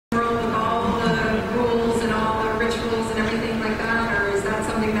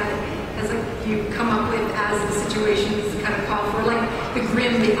situations kind of call for, like the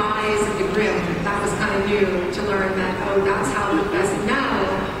Grimm, the eyes of the Grimm. That was kind of new to learn that, oh, that's how the pheasant know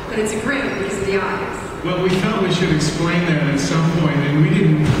that it's a Grimm because of the eyes. Well, we felt we should explain that at some point, and we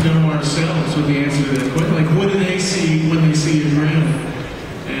didn't know ourselves what the answer to that question. Like, what do they see when they see a Grimm?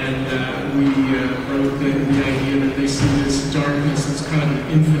 And we wrote the idea that they see this darkness, this kind of an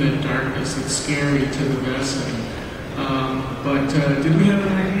infinite darkness that's scary to the vessel. But did we have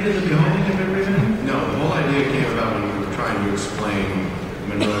an idea at the beginning of everything? No, the whole idea came about when we were trying to explain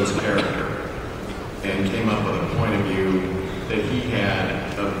Monroe's character and came up with a point of view that he had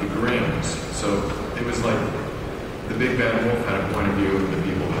of the Grimms. So it was like the big bad wolf had a point of view of the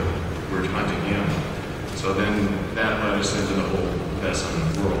people that were hunting him. So then that led us into the whole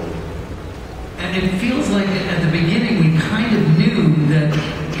Vesson world. And it feels like at the beginning we kind of knew that,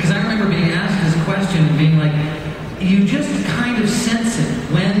 because I remember being asked this question and being like, you just kind of sense it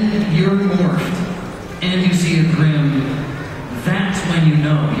when you're morphed and you see a Grimm. That's when you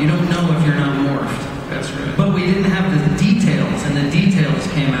know. You don't know if you're not morphed. That's right. But we didn't have the details, and the details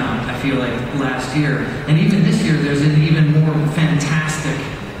came out, I feel like, last year. And even this year, there's an even more fantastic,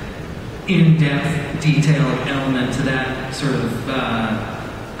 in-depth, detailed element to that sort of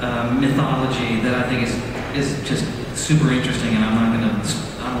mythology that I think is just super interesting, and I don't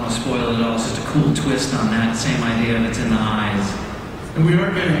want to spoil it at all. It's just a cool twist on that same idea, and it's in the eyes. And we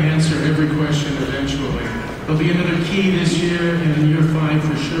are going to answer every question eventually. There'll be another key this year, and in year 5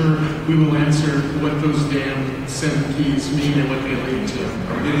 for sure, we will answer what those damn 7 keys mean and what they lead to.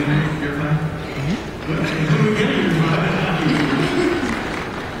 Are we getting there? Year 5? Mm-hmm. We're getting year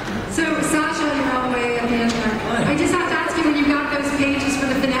 5. So, Sasha, you're all the way at the end there. I just have to ask you, when you got those pages for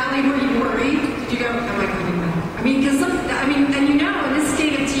the finale, were you worried? Did you go, am I coming back? I mean, because and you know, in this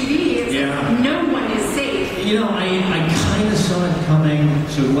state of TV, it's no one is safe. You know, I kind of saw it coming,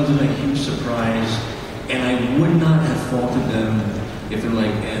 so it wasn't a huge surprise. And I would not have faulted them if they're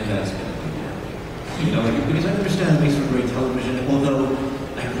like, and that's going to be it. You know, because I understand it makes for great television, although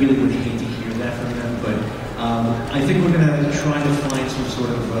I really would hate to hear that from them. But I think we're going to try to find some sort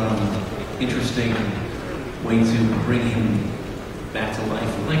of interesting way to bring him back to life.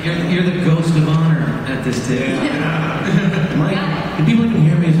 Like you're the ghost of honor at this table. Yeah. Do people even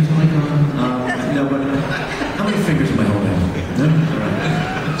hear me? Is this mic on? No, but how many fingers am I holding? No? All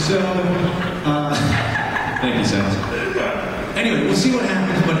right. So, thank you, Seth. Anyway, we'll see what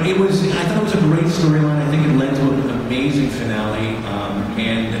happens, but I thought it was a great storyline. I think it led to an amazing finale.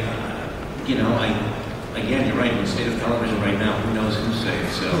 You know, again, you're right, in the state of television right now, who knows who's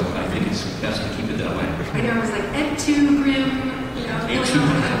safe, so I think it's best to keep it that way. I know, I was like, Ed2, Grimm, you know, that was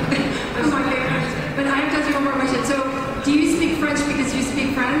my favorite. But I have to ask you one more question. So, do you speak French because you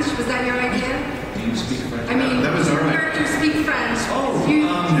speak French? Was that your idea? Do you speak French? I mean, that was our characters speak French. Oh, you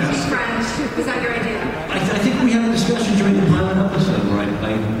speak French. Was that your idea? I think we had a discussion during the pilot episode, right?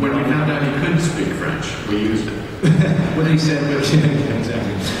 When we found out he couldn't speak French, we used it. When they said,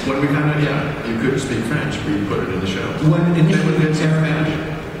 exactly. When we found out, you couldn't speak French, we put it in the show. When initially the character,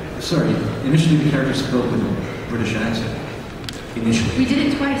 initially the character spoke with a British accent. Initially. We did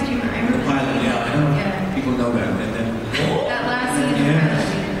it twice, do you remember? The pilot, yeah, I know. Yeah. People know that. And then, that last season. Yes.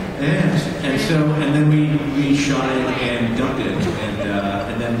 And then we shot it and dubbed it,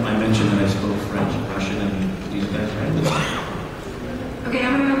 and then I mentioned that I spoke French and Russian, and these guys ran with it. Okay,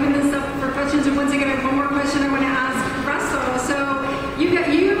 I'm going to open this up for questions, and once again, I have one more question I want to ask Russell. So you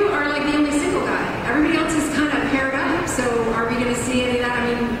are like the only single guy. Everybody else is kind of paired up. So are we going to see any of that? I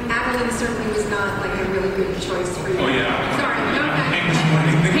mean, Adeline certainly was not like a really good choice for you. Oh yeah. Sorry, no offense.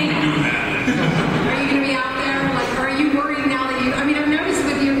 Anything to do with that. Are you going to be out there? Like, are you worried now that you? I mean, I've noticed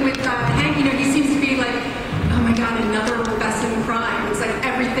with Hank, you know, he seems to be like, oh my God, another Besson crime. It's like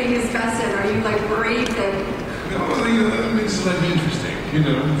everything is Besson. Are you like worried that? No, well, you know, that makes life interesting. You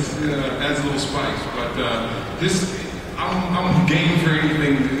know, it adds a little spice. But I'm game for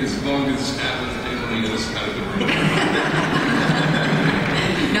anything as long as Atlas and Leah's out of the room.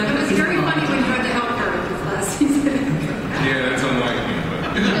 No, but it was very funny when you had to help her this last season. Yeah, that's unlike me, but.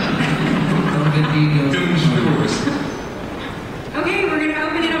 Okay, we're going to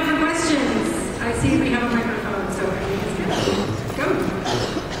open it up for questions. I see we have a microphone, so everything's go.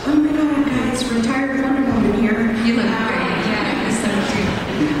 Oh my God, guys, retired Wonder Woman here. You look great. Yeah, you so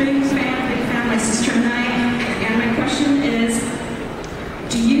too. Big fan, my sister and I. And my question is,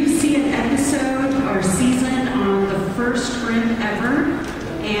 do you see an episode or season on the first Grimm ever,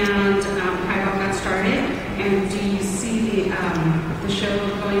 and how it all got started? And do you see the show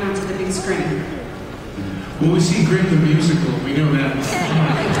going onto the big screen? Well, we see Grimm the musical. We know that.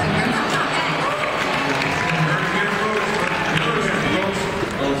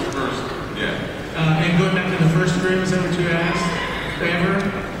 And going back to the first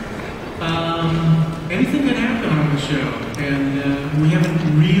we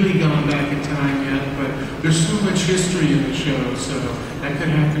haven't really gone back in time yet, but there's so much history in the show, so that could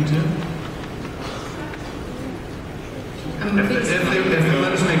happen too. If they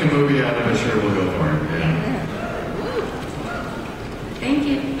let us make a movie out of it, sure, we'll go for it. Yeah. Thank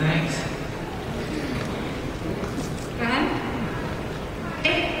you. Thanks. Go ahead.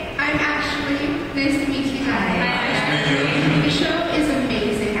 Hey, I'm Ashley. Nice to meet you guys. Hi. The show is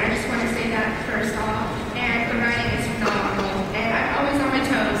amazing. I just want to say that first off. And the writing is phenomenal. And I'm always on my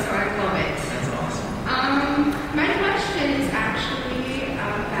toes, so I love it. That's awesome. My question is actually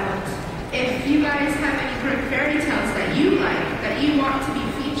about if you guys have any Grimm fairy tales that you like, that you want to be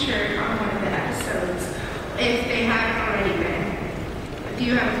featured on one of the episodes, if they haven't already been. Do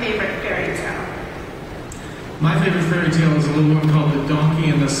you have a favorite fairy tale? My favorite fairy tale is a little one called The Donkey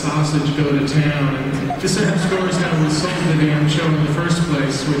and the Sausage Go to Town. And just to have stories how we sold the damn show in the first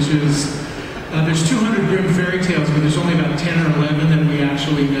place, which is, there's 200 Grimm fairy tales, but there's only about 10 or 11 that we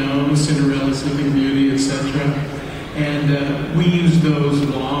actually know, Cinderella, Sleeping Beauty, etc. And we used those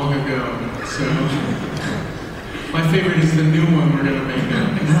long ago. So my favorite is the new one we're going to make now.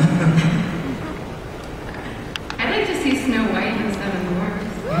 I'd like to see Snow White and the Seven Dwarfs.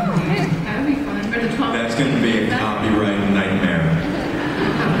 That would be fun. Or the 12. That's going to be a copyright nightmare.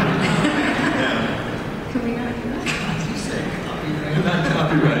 Yeah. Can we not do that? Not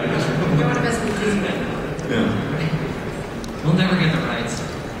copyright. You want to mess with Disney? Yeah. We'll never get the rights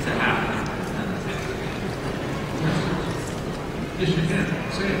to happen. Yes, you can.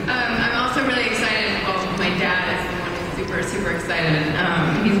 Say it. I'm also really excited. Well, my dad is the one who's super excited.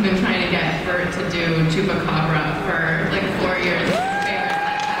 He's been trying to get Bert to do Chupacabra for like 4 years.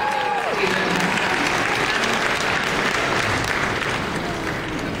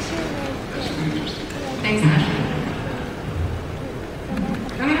 Thanks, Ashley.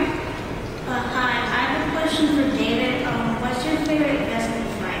 Go ahead. Hi, I have a question for David. What's your favorite investment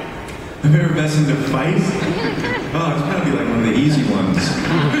fight? My favorite investment to fight? Oh, it's gotta be like one of the easy ones.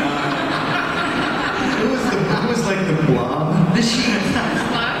 Who was like the blob? The sheep.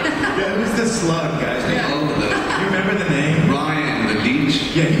 Yeah, it was the slug, guys. Oh, You remember the name? Ryan, the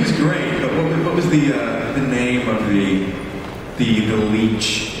Deech. Yeah, he was great. But what was the name of the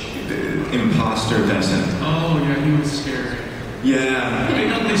leech, the imposter Vesson? Oh, yeah, he was scary. Yeah. They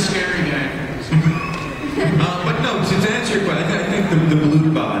don't be scary guy. But no, to answer your question, I think the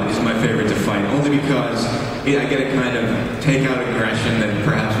blue bot is my favorite to fight, only because I get to kind of take out aggression that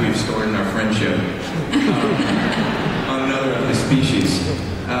perhaps we've stored in our friendship on another of the species.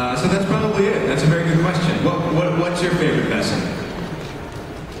 So that's probably it. That's a very good question. What's your favorite Vesson?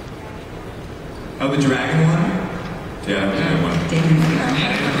 Oh, the dragon one? Yeah, that was a good one.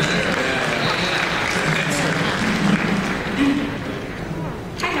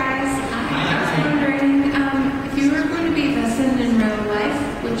 Hi, guys. I was wondering, if you were going to be Vesson in real life,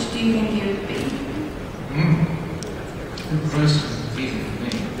 which do you think you would be? Good question. Easy for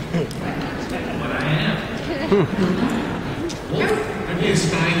me. What I am. Wolf. I'd be a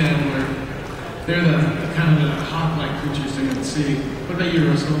Skynet where they're the kind of the hawk-like creatures they're going to see. What about you,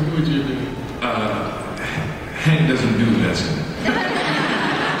 Russell? Who would you be? Hank doesn't do this. You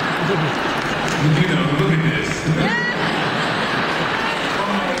know, look at this.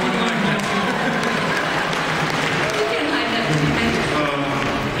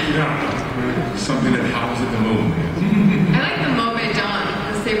 Yeah, something that howls at the moon. I like the Mobe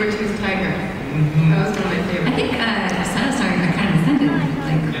Dawn, the saber-toothed tiger. That was one of my I favorites. think Satisar got kind of offended.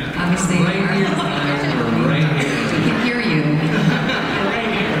 Like, obviously, Right here, right we here. can hear you.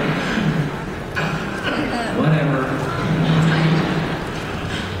 Whatever.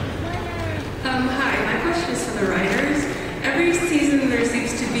 Hi, my question is for the writers. Every season there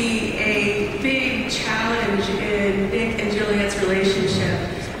seems to be a big challenge in Nick and Juliet's relationship,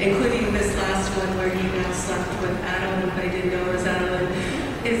 including this last one where he now slept with Adam, but I didn't know it was Adam.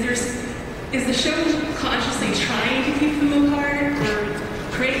 Is the show consciously trying to keep them apart or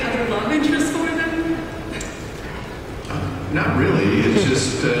create other love interests for them? Not really. It's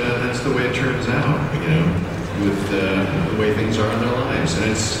just that's the way it turns out, you know, with the way things are in their lives, and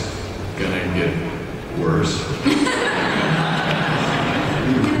it's gonna get worse.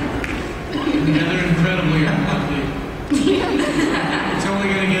 Yeah, they're incredibly unlucky. It's only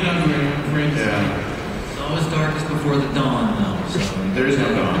going to get ugly, I'm afraid. Yeah. It's always darkest before the dawn, though. So. There is no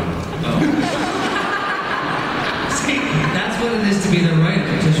dawn. Oh. See, that's what it is to be the writer.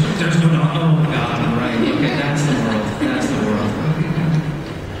 There's no dawn. Oh, God, right. Okay, that's the world. That's the world.